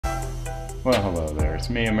Well, hello there. It's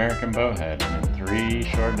me, American Boathead, and in 3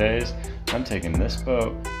 short days, I'm taking this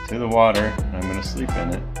boat to the water, and I'm going to sleep in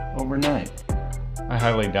it overnight. I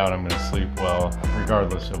highly doubt I'm going to sleep well,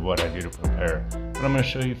 regardless of what I do to prepare, but I'm going to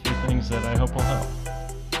show you a few things that I hope will help.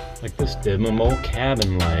 Like this dimmable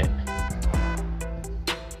cabin light,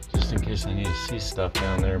 just in case I need to see stuff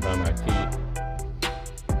down there by my feet,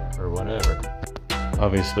 or whatever.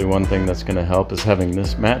 Obviously, one thing that's going to help is having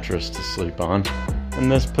this mattress to sleep on, and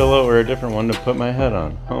this pillow or a different one to put my head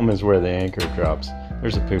on. Home is where the anchor drops.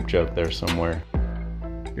 There's a poop joke there somewhere.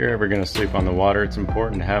 If you're ever going to sleep on the water, it's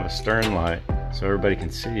important to have a stern light so everybody can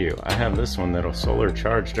see you. I have this one that'll solar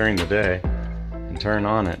charge during the day and turn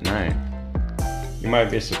on at night. You might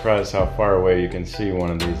be surprised how far away you can see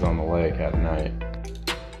one of these on the lake at night.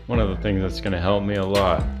 One of the things that's going to help me a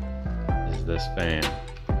lot is this fan.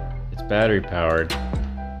 It's battery powered,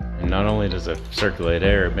 and not only does it circulate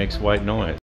air, it makes white noise.